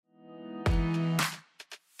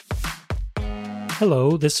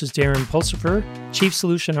Hello, this is Darren Pulsifer, Chief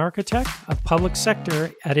Solution Architect of Public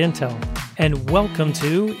Sector at Intel, and welcome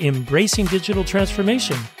to Embracing Digital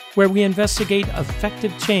Transformation, where we investigate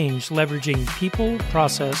effective change leveraging people,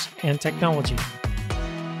 process, and technology.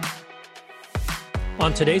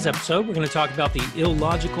 On today's episode, we're going to talk about the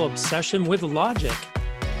illogical obsession with logic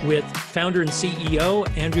with founder and CEO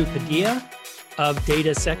Andrew Padilla of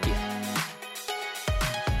Datasekia.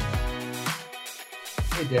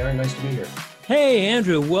 Hey, Darren, nice to be here. Hey,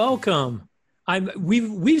 Andrew, welcome.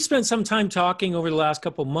 We've spent some time talking over the last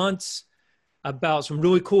couple months about some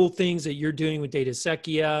really cool things that you're doing with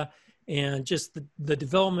Datasekia and just the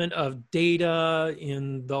development of data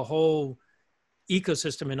in the whole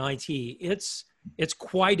ecosystem in IT. It's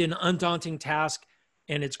quite an undaunting task,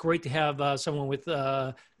 and it's great to have someone with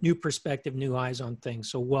a new perspective, new eyes on things.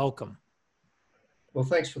 So welcome. Well,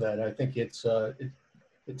 thanks for that. I think it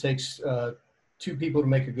takes two people to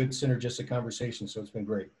make a good synergistic conversation, so it's been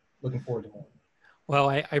great. Looking forward to that. Well,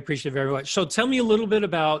 I appreciate it very much. So tell me a little bit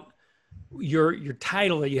about your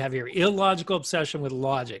title that you have here, Illogical Obsession with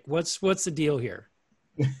Logic. What's the deal here?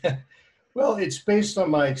 Well, it's based on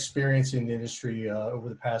my experience in the industry over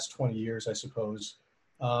the past 20 years, I suppose.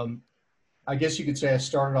 I guess you could say I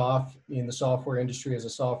started off in the software industry as a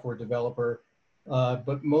software developer,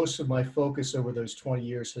 but most of my focus over those 20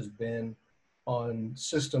 years has been on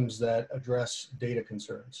systems that address data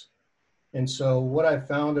concerns. And so what I've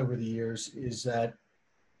found over the years is that,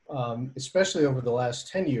 especially over the last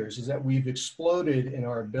 10 years, is that we've exploded in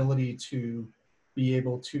our ability to be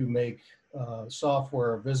able to make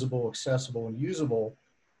software visible, accessible, and usable,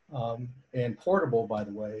 and portable, by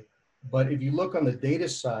the way. But if you look on the data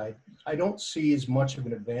side, I don't see as much of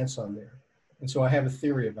an advance on there. And so I have a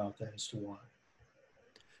theory about that as to why.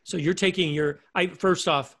 So you're taking first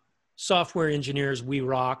off, software engineers, we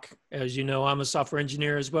rock. As you know, I'm a software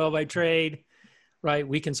engineer as well by trade, right?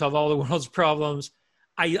 We can solve all the world's problems.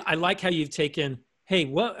 I like how you've taken, hey,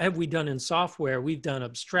 what have we done in software? We've done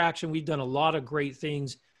abstraction. We've done a lot of great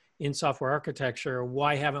things in software architecture.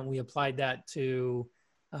 Why haven't we applied that to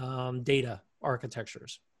data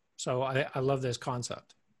architectures? So I love this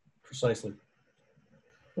concept. Precisely.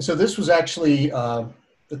 And so this was actually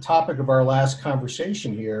the topic of our last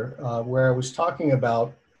conversation here, where I was talking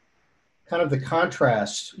about kind of the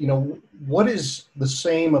contrast. What is the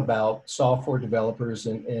same about software developers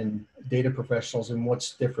and data professionals, and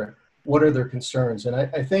what's different? What are their concerns? And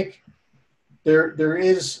I think there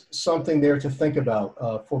is something there to think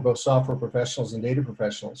about for both software professionals and data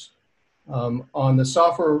professionals. On the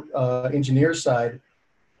software engineer side,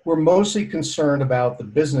 we're mostly concerned about the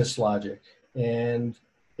business logic, and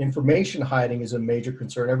information hiding is a major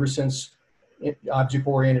concern. Ever since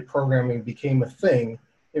object-oriented programming became a thing,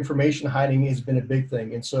 information hiding has been a big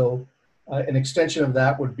thing. And so an extension of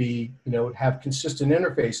that would be, have consistent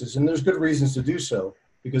interfaces. And there's good reasons to do so,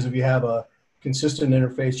 because if you have a consistent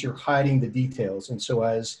interface, you're hiding the details. And so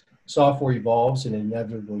as software evolves, and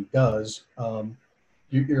inevitably does,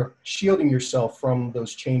 you're shielding yourself from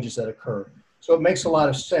those changes that occur. So it makes a lot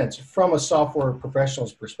of sense from a software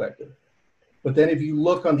professional's perspective. But then if you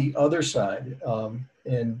look on the other side,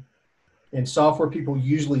 and software people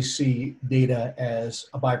usually see data as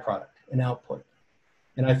a byproduct, an output.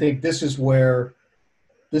 And I think this is where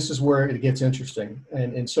it gets interesting.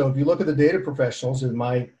 And so if you look at the data professionals, in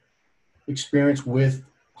my experience with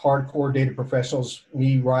hardcore data professionals,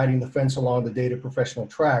 me riding the fence along the data professional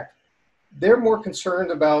track, they're more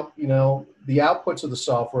concerned about, the outputs of the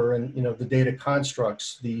software and, the data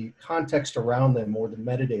constructs, the context around them, or the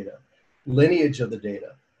metadata, lineage of the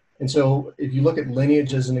data. And so if you look at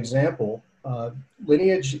lineage as an example,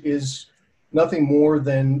 lineage is nothing more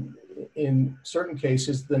than, in certain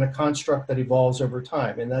cases, than a construct that evolves over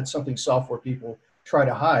time. And that's something software people try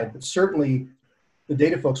to hide. But certainly the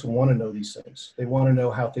data folks will want to know these things. They want to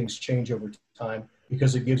know how things change over time,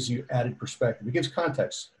 because it gives you added perspective. It gives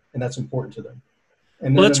context, and that's important to them.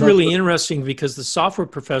 And well, that's really interesting, because the software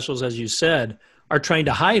professionals, as you said, are trying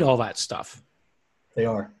to hide all that stuff. They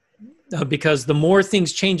are. Because the more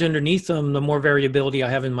things change underneath them, the more variability I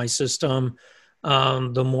have in my system,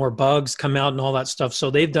 the more bugs come out and all that stuff.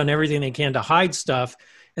 So they've done everything they can to hide stuff.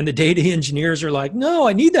 And the data engineers are like, no,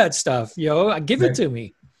 I need that stuff. Give it to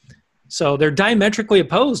me. So they're diametrically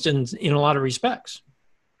opposed in a lot of respects.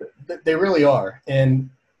 They really are. And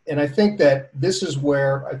I think that this is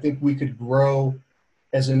where I think we could grow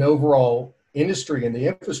as an overall industry in the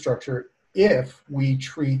infrastructure if we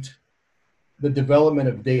treat the development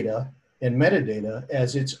of data and metadata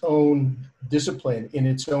as its own discipline in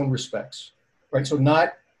its own respects, right? So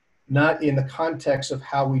not in the context of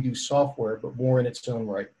how we do software, but more in its own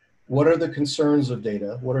right. What are the concerns of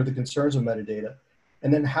data? What are the concerns of metadata?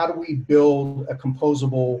 And then how do we build a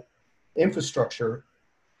composable infrastructure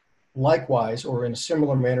likewise or in a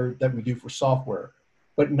similar manner that we do for software,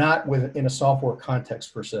 but not within a software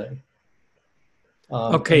context per se.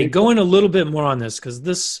 Okay, go in a little bit more on this because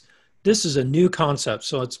this is a new concept,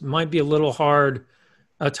 so it might be a little hard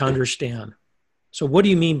to understand. So what do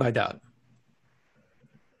you mean by that?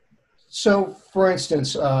 So, for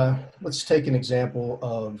instance, let's take an example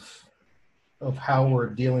of how we're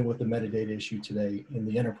dealing with the metadata issue today in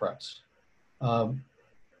the enterprise. And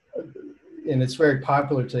it's very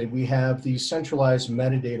popular today. We have these centralized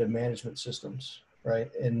metadata management systems, right?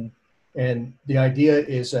 And the idea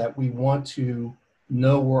is that we want to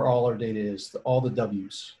know where all our data is, all the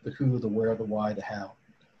W's, the who, the where, the why, the how.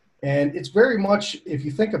 And it's very much, if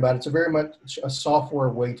you think about it, it's a very much a software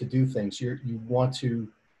way to do things. You want to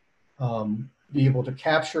be able to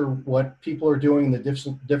capture what people are doing in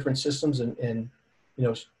the different systems and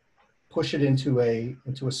push it into a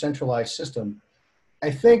centralized system. I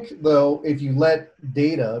think though, if you let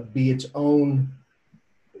data be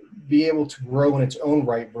able to grow in its own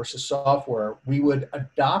right versus software, we would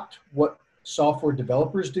adopt what software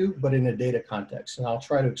developers do, but in a data context. And I'll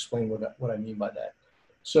try to explain what I mean by that.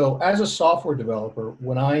 So as a software developer,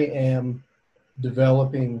 when I am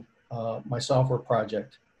developing my software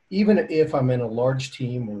project, even if I'm in a large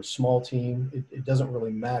team or a small team, it doesn't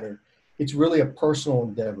really matter. It's really a personal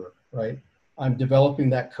endeavor, right? I'm developing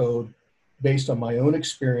that code based on my own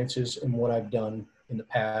experiences and what I've done in the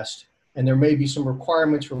past. And there may be some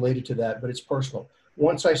requirements related to that, but it's personal.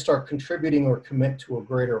 Once I start contributing or commit to a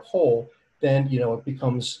greater whole, then it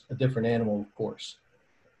becomes a different animal, of course.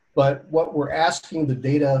 But what we're asking the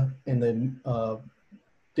data and the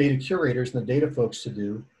data curators and the data folks to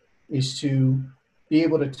do is to be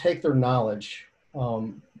able to take their knowledge,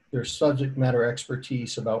 their subject matter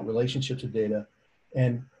expertise about relationships of data,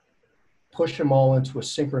 and push them all into a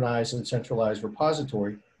synchronized and centralized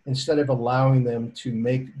repository instead of allowing them to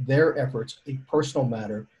make their efforts a personal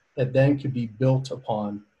matter that then could be built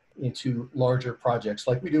upon into larger projects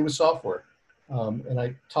like we do with software. And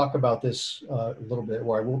I talk about this a little bit,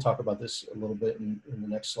 or I will talk about this a little bit in the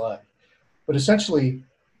next slide. But essentially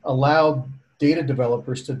allow data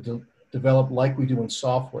developers to develop like we do in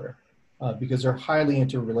software because they're highly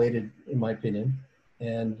interrelated, in my opinion,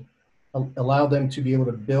 and allow them to be able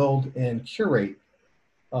to build and curate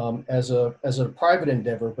as a private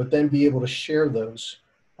endeavor, but then be able to share those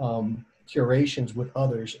curations with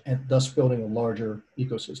others and thus building a larger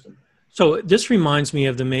ecosystem. So this reminds me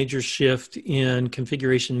of the major shift in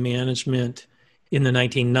configuration management in the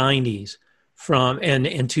 1990s and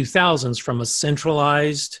 2000s from a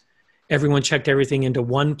centralized, everyone checked everything into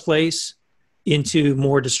one place into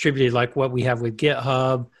more distributed, like what we have with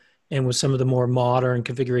GitHub and with some of the more modern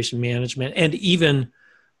configuration management and even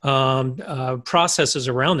processes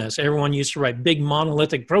around this. Everyone used to write big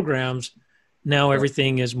monolithic programs. Now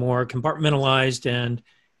everything is more compartmentalized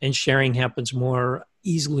and sharing happens more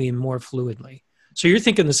easily and more fluidly. So you're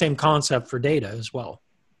thinking the same concept for data as well.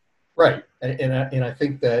 Right. And I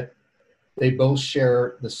think that they both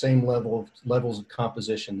share the same levels of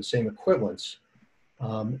composition, the same equivalence,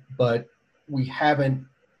 but we haven't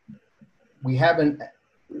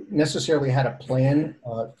necessarily had a plan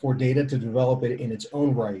for data to develop it in its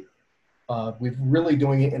own right. We're really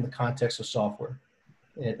doing it in the context of software.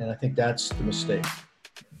 And I think that's the mistake.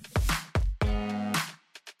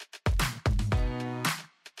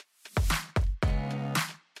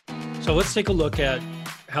 So let's take a look at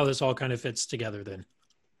how this all kind of fits together then.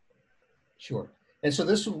 Sure. And so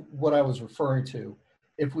this is what I was referring to.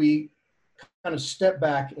 If we kind of step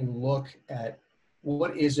back and look at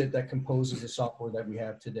what is it that composes the software that we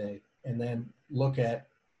have today, and then look at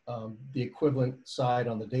the equivalent side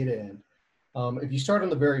on the data end. If you start on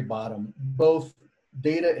the very bottom, both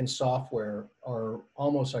data and software are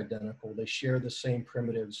almost identical. They share the same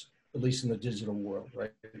primitives, at least in the digital world,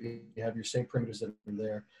 right? You have your same primitives that are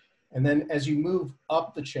there. And then as you move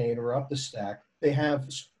up the chain or up the stack, they have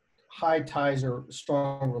high ties or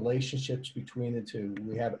strong relationships between the two.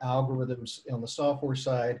 We have algorithms on the software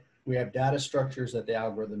side. We have data structures that the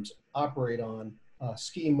algorithms operate on,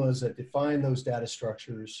 schemas that define those data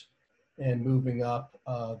structures, and moving up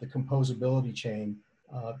the composability chain.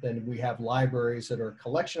 Then we have libraries that are a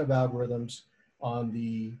collection of algorithms. On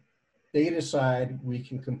the data side, we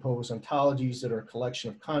can compose ontologies that are a collection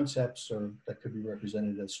of concepts or that could be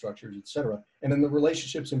represented as structures, et cetera. And then the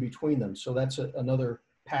relationships in between them. So that's another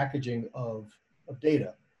packaging of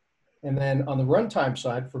data. And then on the runtime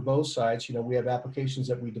side, for both sides, we have applications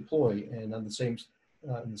that we deploy, and on the same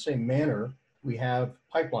in the same manner, we have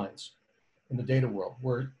pipelines in the data world,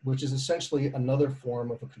 which is essentially another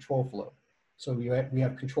form of a control flow. So we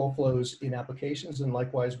have control flows in applications, and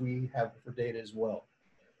likewise we have for data as well.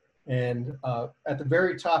 And at the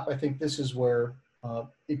very top, I think this is where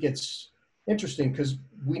it gets interesting, because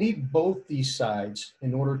we need both these sides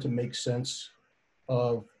in order to make sense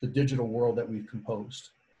of the digital world that we've composed.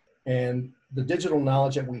 And the digital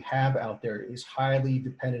knowledge that we have out there is highly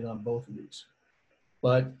dependent on both of these.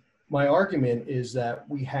 But my argument is that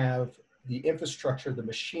we have the infrastructure, the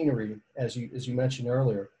machinery, as you mentioned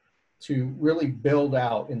earlier, to really build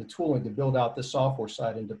out, in the tooling, to build out the software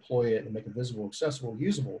side and deploy it and make it visible, accessible,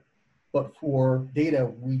 usable. But for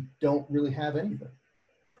data, we don't really have anything,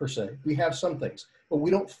 per se. We have some things, but we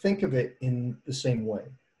don't think of it in the same way.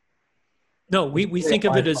 No, we think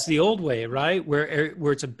of it as the old way, right? Where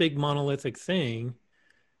it's a big monolithic thing,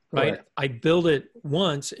 right? Correct. I build it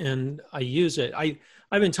once and I use it. I've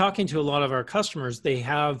been talking to a lot of our customers. They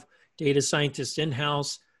have data scientists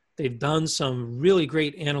in-house. They've done some really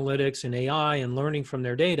great analytics and AI and learning from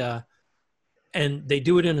their data. And they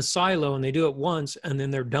do it in a silo and they do it once and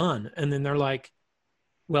then they're done. And then they're like,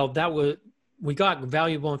 well, we got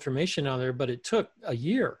valuable information out there, but it took a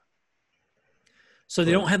year. So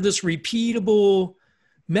they don't have this repeatable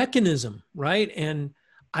mechanism, right? And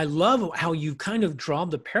I love how you kind of draw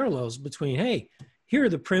the parallels between, hey, here are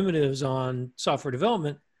the primitives on software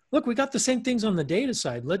development. Look, we got the same things on the data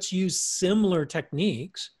side. Let's use similar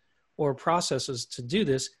techniques or processes to do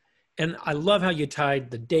this. And I love how you tied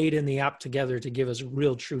the data and the app together to give us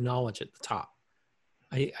real true knowledge at the top.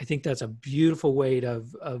 I think that's a beautiful way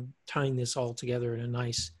of tying this all together in a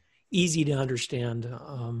nice, easy to understand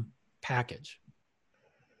package.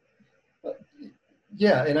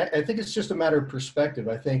 Yeah, and I think it's just a matter of perspective.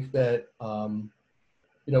 I think that,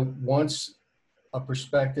 once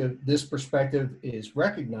this perspective is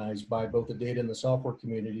recognized by both the data and the software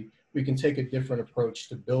community, we can take a different approach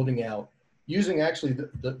to building out, using actually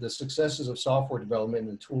the successes of software development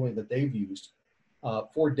and the tooling that they've used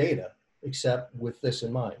for data, except with this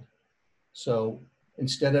in mind. So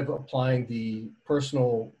instead of applying the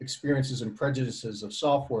personal experiences and prejudices of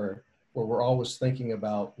software, where we're always thinking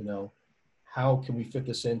about, how can we fit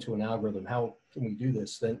this into an algorithm? How can we do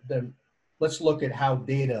this? Then let's look at how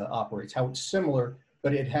data operates, how it's similar,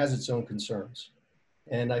 but it has its own concerns.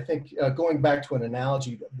 And I think going back to an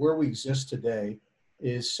analogy, where we exist today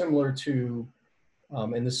is similar to,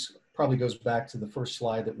 and this probably goes back to the first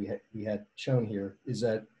slide that we had shown here, is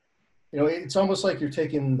that, it's almost like you're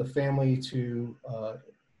taking the family to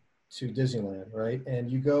Disneyland, right?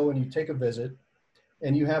 And you go and you take a visit,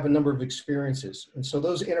 and you have a number of experiences. And so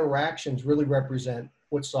those interactions really represent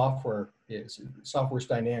what software is. Software is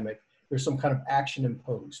dynamic. There's some kind of action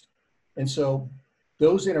imposed. And so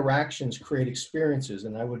those interactions create experiences,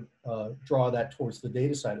 and I would draw that towards the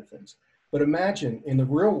data side of things. But imagine in the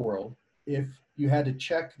real world, if you had to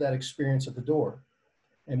check that experience at the door,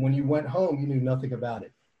 and when you went home, you knew nothing about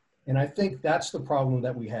it. And I think that's the problem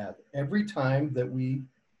that we have. Every time that we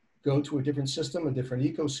go to a different system, a different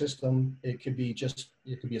ecosystem, it could be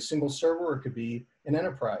a single server, or it could be an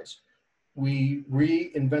enterprise. We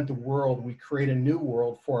reinvent the world, we create a new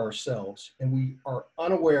world for ourselves, and we are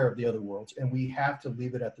unaware of the other worlds, and we have to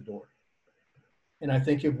leave it at the door. And I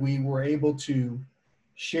think if we were able to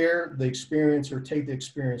share the experience or take the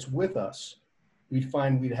experience with us, we'd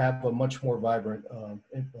find we'd have a much more vibrant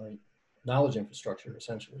knowledge infrastructure,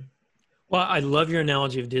 essentially. Well, I love your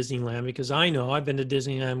analogy of Disneyland, because I know I've been to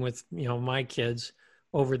Disneyland with, my kids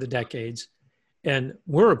over the decades, and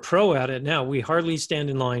we're a pro at it now. We hardly stand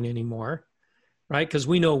in line anymore, right? Because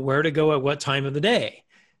we know where to go at what time of the day.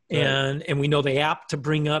 Right. And we know the app to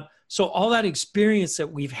bring up. So all that experience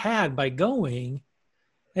that we've had by going,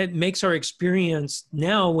 it makes our experience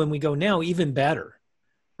now when we go now even better,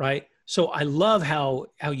 right? So I love how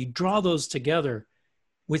you draw those together.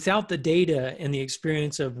 Without the data and the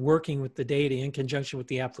experience of working with the data in conjunction with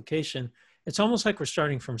the application, it's almost like we're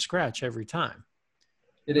starting from scratch every time.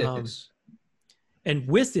 It is. And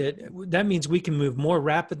with it, that means we can move more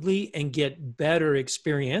rapidly and get better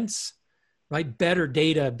experience, right? Better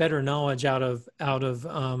data, better knowledge out of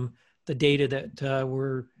the data that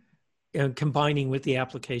we're combining with the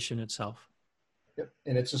application itself. Yep.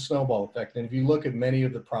 And it's a snowball effect. And if you look at many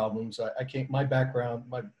of the problems, my background,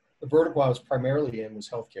 the vertical I was primarily in was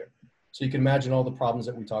healthcare. So you can imagine all the problems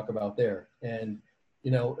that we talk about there. And,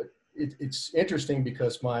 it's interesting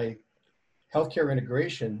because my healthcare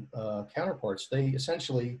integration counterparts, they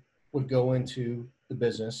essentially would go into the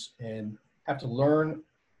business and have to learn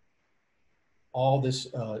all this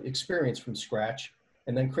experience from scratch,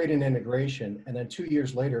 and then create an integration. And then 2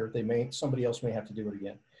 years later, somebody else may have to do it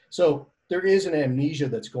again. So there is an amnesia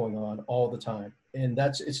that's going on all the time. And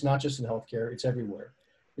it's not just in healthcare, it's everywhere.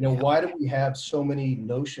 You know, Yeah. why do we have so many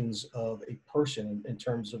notions of a person in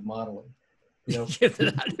terms of modeling? You know, Yeah,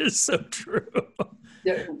 that is so true.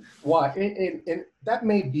 yeah, why? And that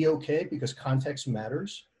may be okay because context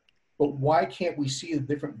matters, but why can't we see the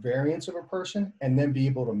different variants of a person and then be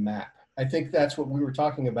able to map? I think that's what we were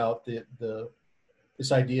talking about,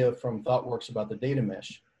 this idea from ThoughtWorks about the data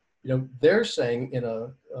mesh. You know, they're saying in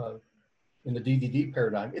the DDD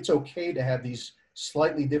paradigm, it's okay to have these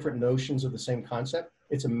slightly different notions of the same concept.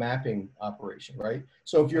 It's a mapping operation, right?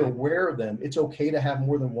 So if you're Right. aware of them, it's okay to have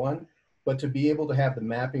more than one, but to be able to have the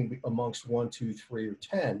mapping amongst 1, 2, 3, or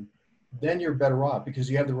 10, then you're better off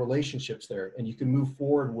because you have the relationships there and you can move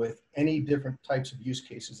forward with any different types of use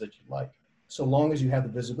cases that you like, so long as you have the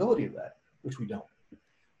visibility of that, which we don't.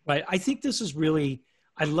 Right. I think this is really,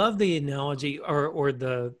 I love the analogy or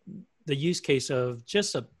the use case of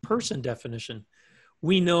just a person definition.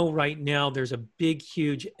 We know right now there's a big,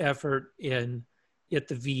 huge effort at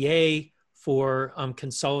the VA for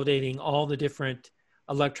consolidating all the different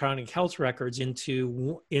electronic health records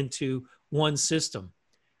into one system.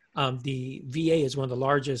 The VA is one of the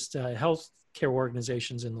largest health care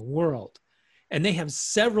organizations in the world, and they have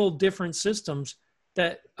several different systems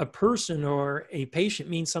that a person or a patient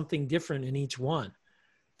means something different in each one.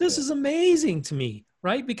 This Yeah. is amazing to me,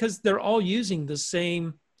 right? Because they're all using the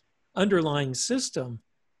same underlying system.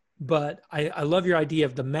 But I love your idea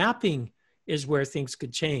of the mapping is where things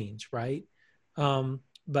could change, right?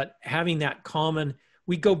 But having that common,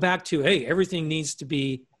 we go back to, hey, everything needs to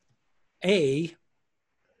be A,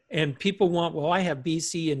 and people want, well, I have B,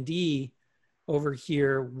 C, and D over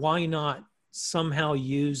here. Why not somehow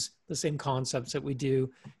use the same concepts that we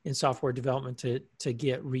do in software development to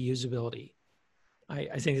get reusability?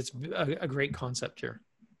 I think it's a great concept here.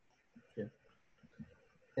 Yeah.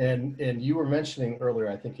 And you were mentioning earlier,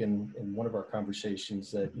 I think in one of our conversations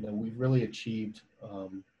that, you know, we've really achieved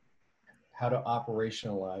how to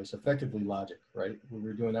operationalize effectively logic, right?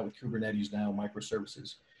 We're doing that with Kubernetes now,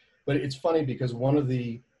 microservices. But it's funny because one of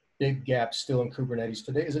the big gaps still in Kubernetes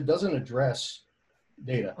today is it doesn't address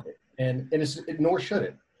data, and nor should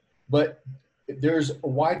it. But there's a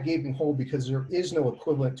wide gaping hole because there is no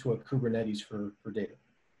equivalent to a Kubernetes for data,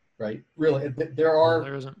 right? Really,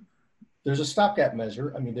 There isn't. there's a stopgap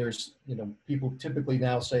measure. I mean, there's, you know, people typically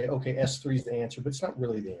now say, okay, S3 is the answer, but it's not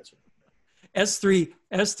really the answer.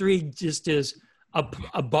 S3 just is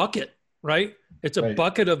a bucket, right? It's a Right.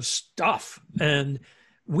 bucket of stuff, and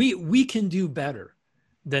we can do better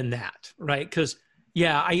than that, right? Because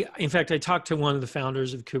yeah, in fact I talked to one of the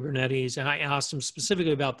founders of Kubernetes and I asked him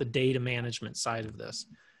specifically about the data management side of this,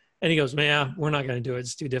 and he goes, "Man, we're not going to do it.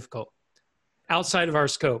 It's too difficult, outside of our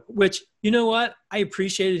scope." Which, you know what? I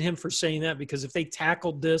appreciated him for saying that, because if they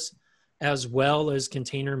tackled this as well as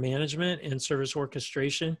container management and service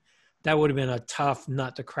orchestration, that would have been a tough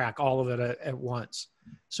nut to crack, all of it at once.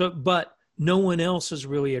 So, but no one else has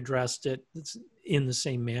really addressed it in the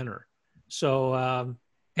same manner. So,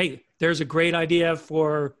 hey, there's a great idea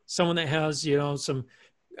for someone that has, you know, some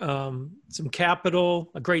capital,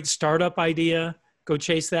 a great startup idea. Go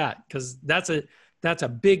chase that, because that's a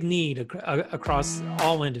big need across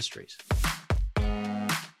all industries.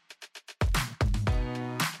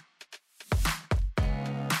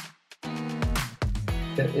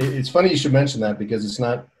 It's funny you should mention that because it's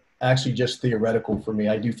not actually just theoretical for me.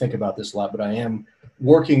 I do think about this a lot, but I am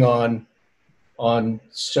working on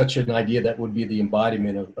such an idea that would be the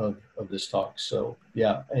embodiment of this talk. So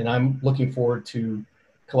yeah, and I'm looking forward to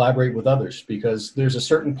collaborate with others because there's a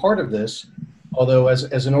certain part of this, although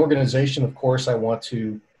as an organization, of course, I want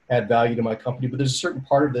to add value to my company, but there's a certain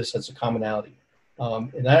part of this that's a commonality.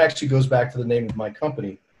 And that actually goes back to the name of my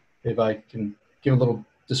company, if I can give a little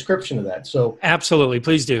description of that. So Absolutely,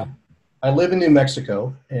 please do. I live in New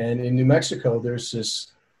Mexico, and in New Mexico, there's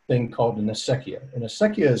this thing called an acequia. An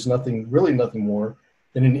acequia is really nothing more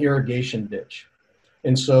than an irrigation ditch.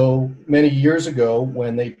 And so many years ago,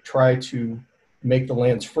 when they tried to make the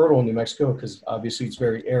lands fertile in New Mexico, because obviously it's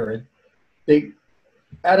very arid, they,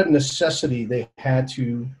 out of necessity, they had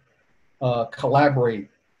to collaborate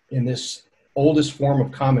in this oldest form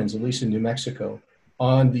of commons, at least in New Mexico,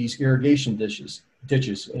 on these irrigation ditches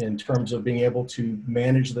in terms of being able to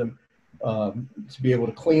manage them, to be able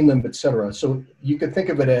to clean them, et cetera. So you could think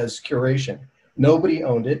of it as curation. Nobody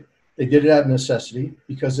owned it. They did it out of necessity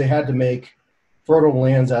because they had to make fertile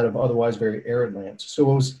lands out of otherwise very arid lands.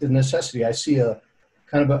 So it was a necessity. I see a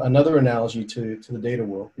kind of another analogy to the data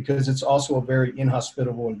world because it's also a very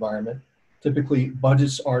inhospitable environment. Typically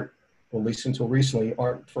budgets aren't, well, at least until recently,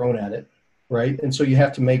 aren't thrown at it, right? And so you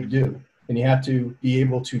have to make do, and you have to be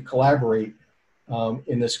able to collaborate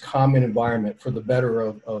in this common environment for the better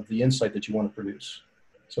of the insight that you want to produce.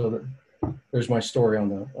 So there's my story on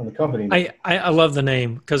the company. I love the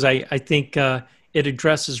name because I think it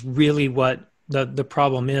addresses really what the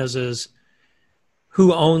problem is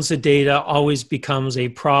who owns the data always becomes a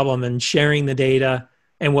problem, and sharing the data.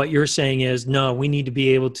 And what you're saying is, no, we need to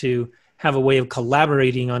be able to have a way of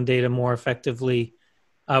collaborating on data more effectively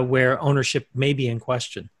where ownership may be in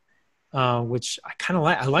question, which I kind of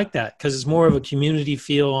like. I like that because it's more of a community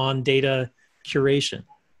feel on data curation,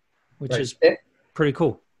 which is pretty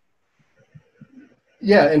cool.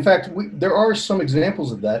 Yeah, in fact, there are some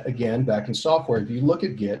examples of that, again, back in software. If you look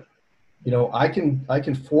at Git, I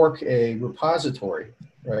can fork a repository,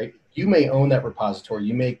 right? You may own that repository.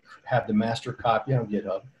 You may have the master copy on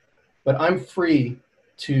GitHub, but I'm free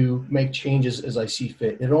to make changes as I see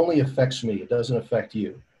fit. It only affects me. It doesn't affect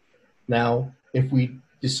you. Now, if we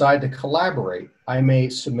decide to collaborate, I may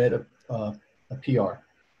submit a PR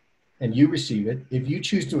and you receive it. If you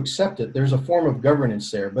choose to accept it, there's a form of governance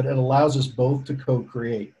there, but it allows us both to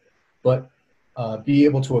co-create, but be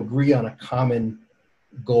able to agree on a common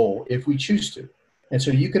goal if we choose to. And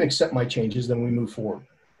so you can accept my changes, then we move forward.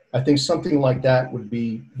 I think something like that would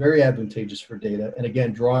be very advantageous for data. And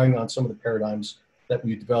again, drawing on some of the paradigms that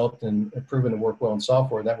we've developed and proven to work well in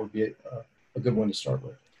software, that would be a good one to start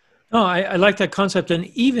with. Oh, I like that concept. And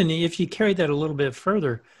even if you carry that a little bit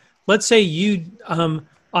further, let's say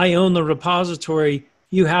I own the repository,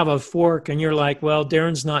 you have a fork and you're like, well,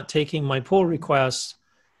 Darren's not taking my pull requests.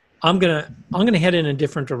 I'm going to head in a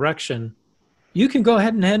different direction. You can go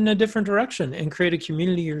ahead and head in a different direction and create a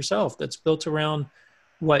community yourself that's built around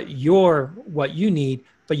what you need,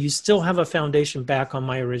 but you still have a foundation back on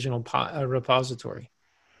my original repository.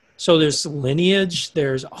 So there's lineage.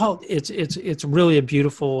 It's really a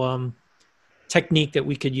beautiful technique that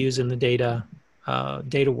we could use in the data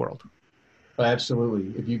world.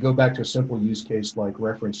 Absolutely. If you go back to a simple use case like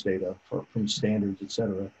reference data from standards, et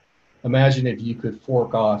cetera, imagine if you could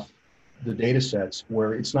fork off the data sets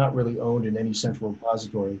where it's not really owned in any central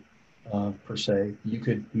repository per se. You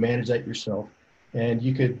could manage that yourself and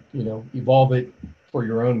you could, evolve it for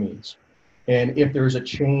your own means. And if there's a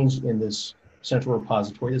change in this central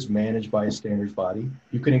repository that's managed by a standards body,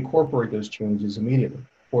 you can incorporate those changes immediately,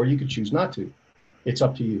 or you could choose not to. It's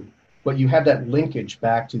up to you. But you have that linkage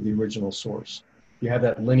back to the original source. You have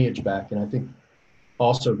that lineage back, and I think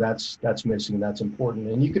also that's missing, that's important.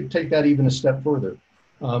 And you could take that even a step further.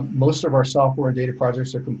 Most of our software and data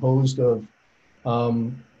projects are composed of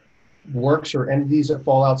works or entities that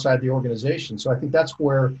fall outside the organization. So I think that's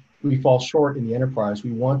where we fall short in the enterprise.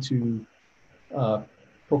 We want to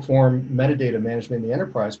perform metadata management in the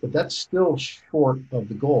enterprise, but that's still short of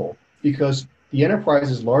the goal because the enterprise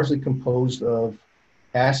is largely composed of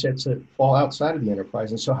assets that fall outside of the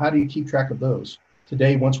enterprise. And so how do you keep track of those?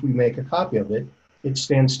 Today, once we make a copy of it, it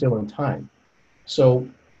stands still in time. So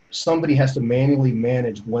somebody has to manually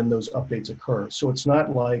manage when those updates occur. So it's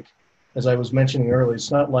not like, as I was mentioning earlier,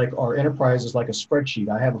 it's not like our enterprise is like a spreadsheet.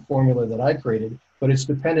 I have a formula that I created, but it's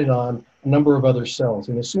dependent on a number of other cells.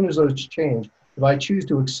 And as soon as those change, if I choose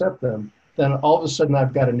to accept them, then all of a sudden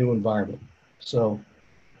I've got a new environment. So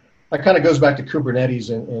that kind of goes back to Kubernetes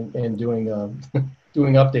and doing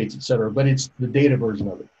doing updates, et cetera, but it's the data version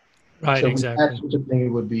of it. Right, so exactly. That sort of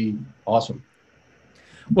thing would be awesome.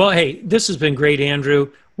 Well, hey, this has been great,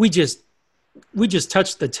 Andrew. We just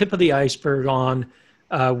touched the tip of the iceberg on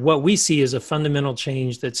what we see as a fundamental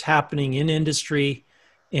change that's happening in industry.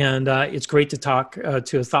 And it's great to talk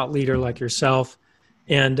to a thought leader like yourself.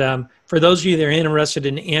 And for those of you that are interested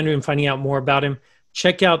in Andrew and finding out more about him,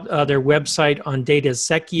 check out their website on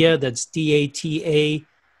Datasequia. That's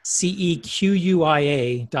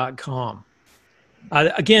DATACEQUIA.com.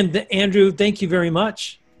 Again, Andrew, thank you very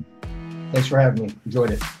much. Thanks for having me.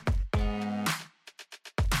 Enjoyed it.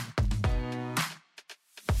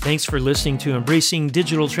 Thanks for listening to Embracing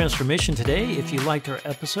Digital Transformation today. If you liked our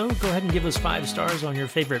episode, go ahead and give us 5 stars on your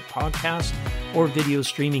favorite podcast or video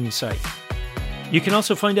streaming site. You can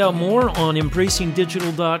also find out more on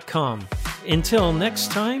embracingdigital.com. Until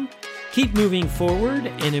next time, keep moving forward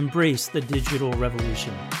and embrace the digital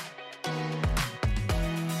revolution.